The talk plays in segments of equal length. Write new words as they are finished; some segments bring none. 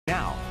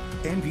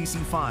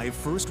NBC5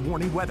 First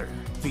Warning Weather,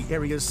 the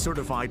area's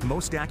certified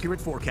most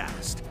accurate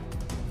forecast.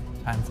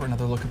 Time for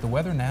another look at the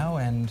weather now,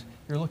 and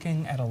you're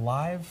looking at a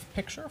live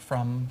picture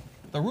from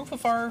the roof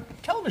of our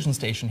television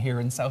station here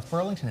in South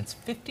Burlington. It's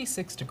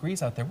 56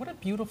 degrees out there. What a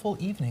beautiful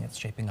evening it's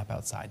shaping up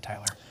outside,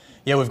 Tyler.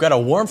 Yeah, we've got a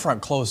warm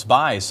front close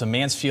by, so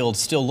Mansfield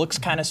still looks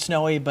kind of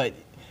snowy, but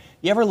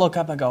you ever look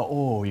up and go,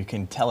 oh, you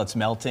can tell it's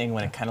melting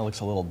when it kind of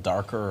looks a little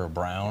darker or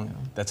brown? Yeah.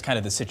 That's kind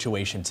of the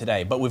situation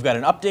today. But we've got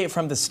an update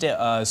from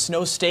the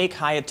snow stake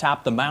high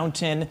atop the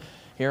mountain.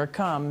 Here it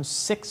comes,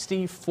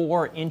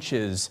 64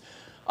 inches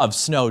of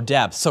snow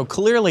depth. So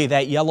clearly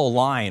that yellow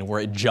line where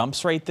it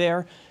jumps right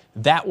there,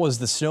 that was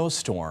the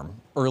snowstorm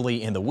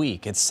early in the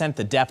week. It sent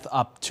the depth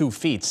up 2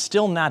 feet,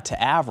 still not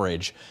to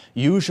average.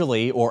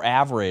 Usually, or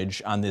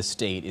average on this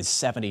date, is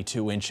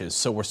 72 inches.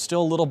 So we're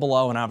still a little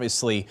below and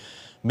obviously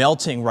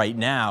melting right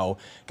now.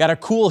 Got a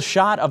cool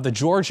shot of the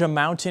Georgia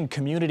Mountain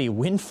Community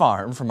Wind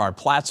Farm from our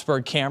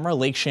Plattsburgh camera,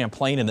 Lake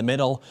Champlain in the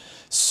middle.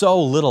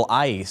 So little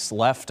ice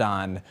left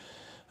on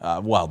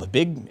well, the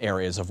big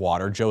areas of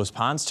water. Joe's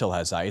Pond still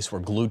has ice. We're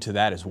glued to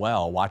that as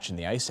well, watching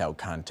the ice out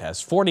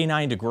contest.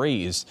 49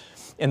 degrees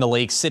in the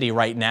Lake City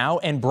right now.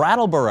 And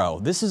Brattleboro,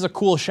 this is a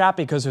cool shot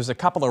because there's a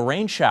couple of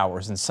rain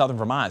showers in southern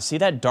Vermont. See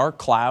that dark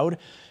cloud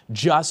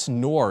just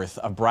north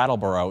of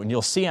Brattleboro? And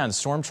you'll see on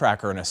Storm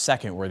Tracker in a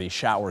second where these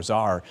showers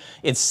are.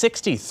 It's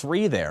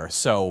 63 there,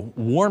 so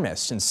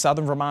warmest in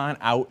southern Vermont,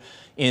 out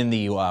in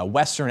the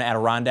western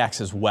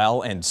Adirondacks as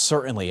well, and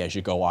certainly as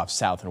you go off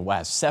south and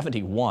west,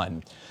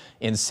 71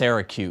 in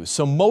Syracuse.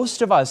 So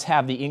most of us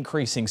have the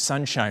increasing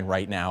sunshine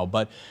right now,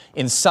 but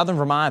in southern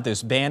Vermont,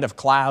 this band of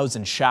clouds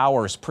and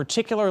showers,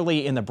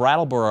 particularly in the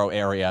Brattleboro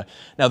area.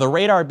 Now the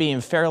radar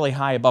being fairly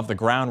high above the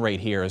ground right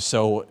here,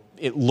 so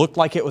it looked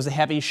like it was a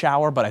heavy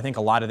shower, but I think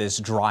a lot of this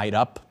dried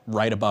up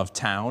right above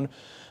town.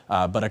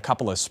 But a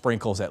couple of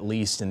sprinkles at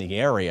least in the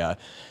area.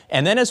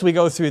 And then as we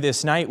go through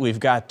this night, we've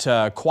got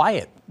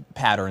quiet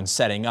patterns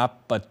setting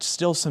up, but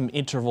still some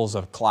intervals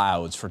of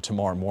clouds for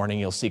tomorrow morning.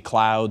 You'll see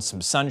clouds,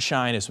 some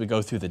sunshine as we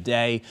go through the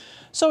day.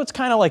 So it's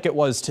kind of like it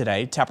was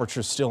today.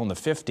 Temperatures still in the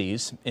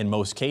 50s in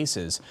most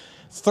cases.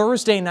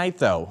 Thursday night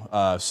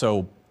though,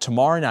 so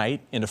tomorrow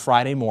night into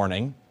Friday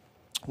morning,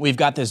 we've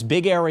got this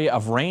big area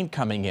of rain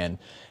coming in.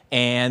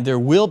 And there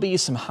will be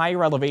some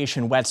higher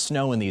elevation wet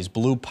snow in these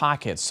blue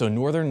pockets. So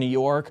northern New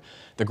York,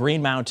 the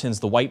Green Mountains,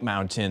 the White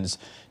Mountains,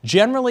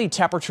 generally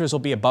temperatures will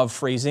be above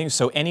freezing.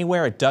 So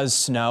anywhere it does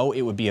snow,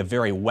 it would be a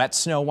very wet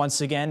snow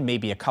once again,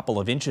 maybe a couple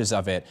of inches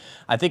of it.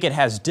 I think it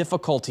has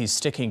difficulty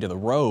sticking to the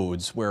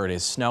roads where it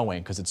is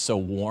snowing because it's so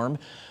warm.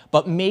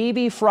 But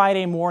maybe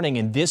Friday morning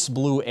in this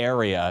blue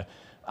area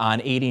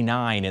on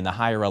 89 in the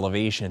higher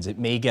elevations, it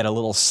may get a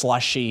little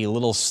slushy, a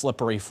little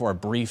slippery for a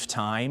brief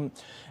time.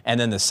 And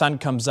then the sun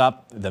comes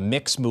up, the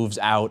mix moves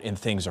out, and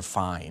things are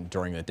fine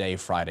during the day.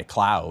 Friday,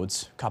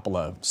 clouds, a couple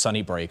of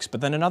sunny breaks,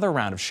 but then another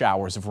round of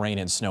showers of rain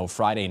and snow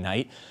Friday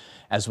night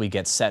as we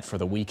get set for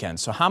the weekend.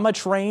 So how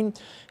much rain?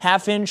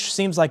 Half inch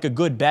seems like a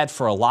good bet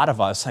for a lot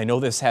of us. I know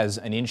this has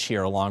an inch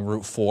here along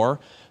Route 4,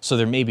 so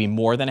there may be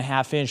more than a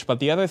half inch. But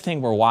the other thing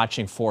we're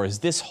watching for is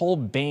this whole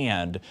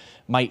band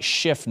might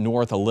shift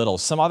north a little.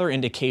 Some other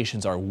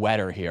indications are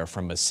wetter here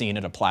from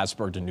Messina to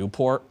Plattsburgh to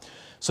Newport.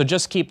 So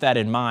just keep that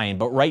in mind.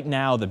 But right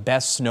now, the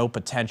best snow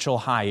potential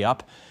high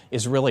up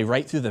is really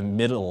right through the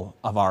middle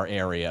of our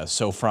area.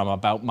 So from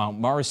about Mount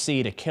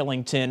Marcy to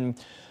Killington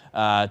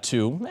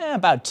to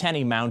about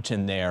Tenny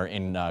Mountain there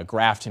in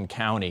Grafton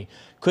County.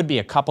 Could be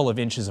a couple of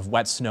inches of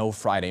wet snow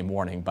Friday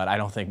morning, but I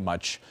don't think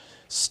much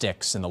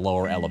sticks in the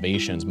lower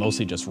elevations,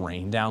 mostly just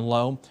rain down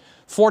low.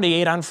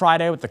 48 on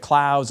Friday with the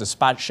clouds, a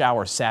spot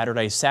shower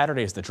Saturday.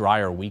 Saturday is the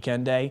drier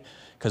weekend day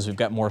because we've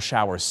got more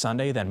showers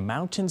Sunday, then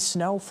mountain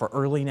snow for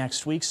early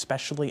next week,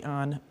 especially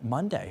on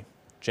Monday.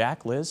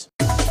 Jack, Liz?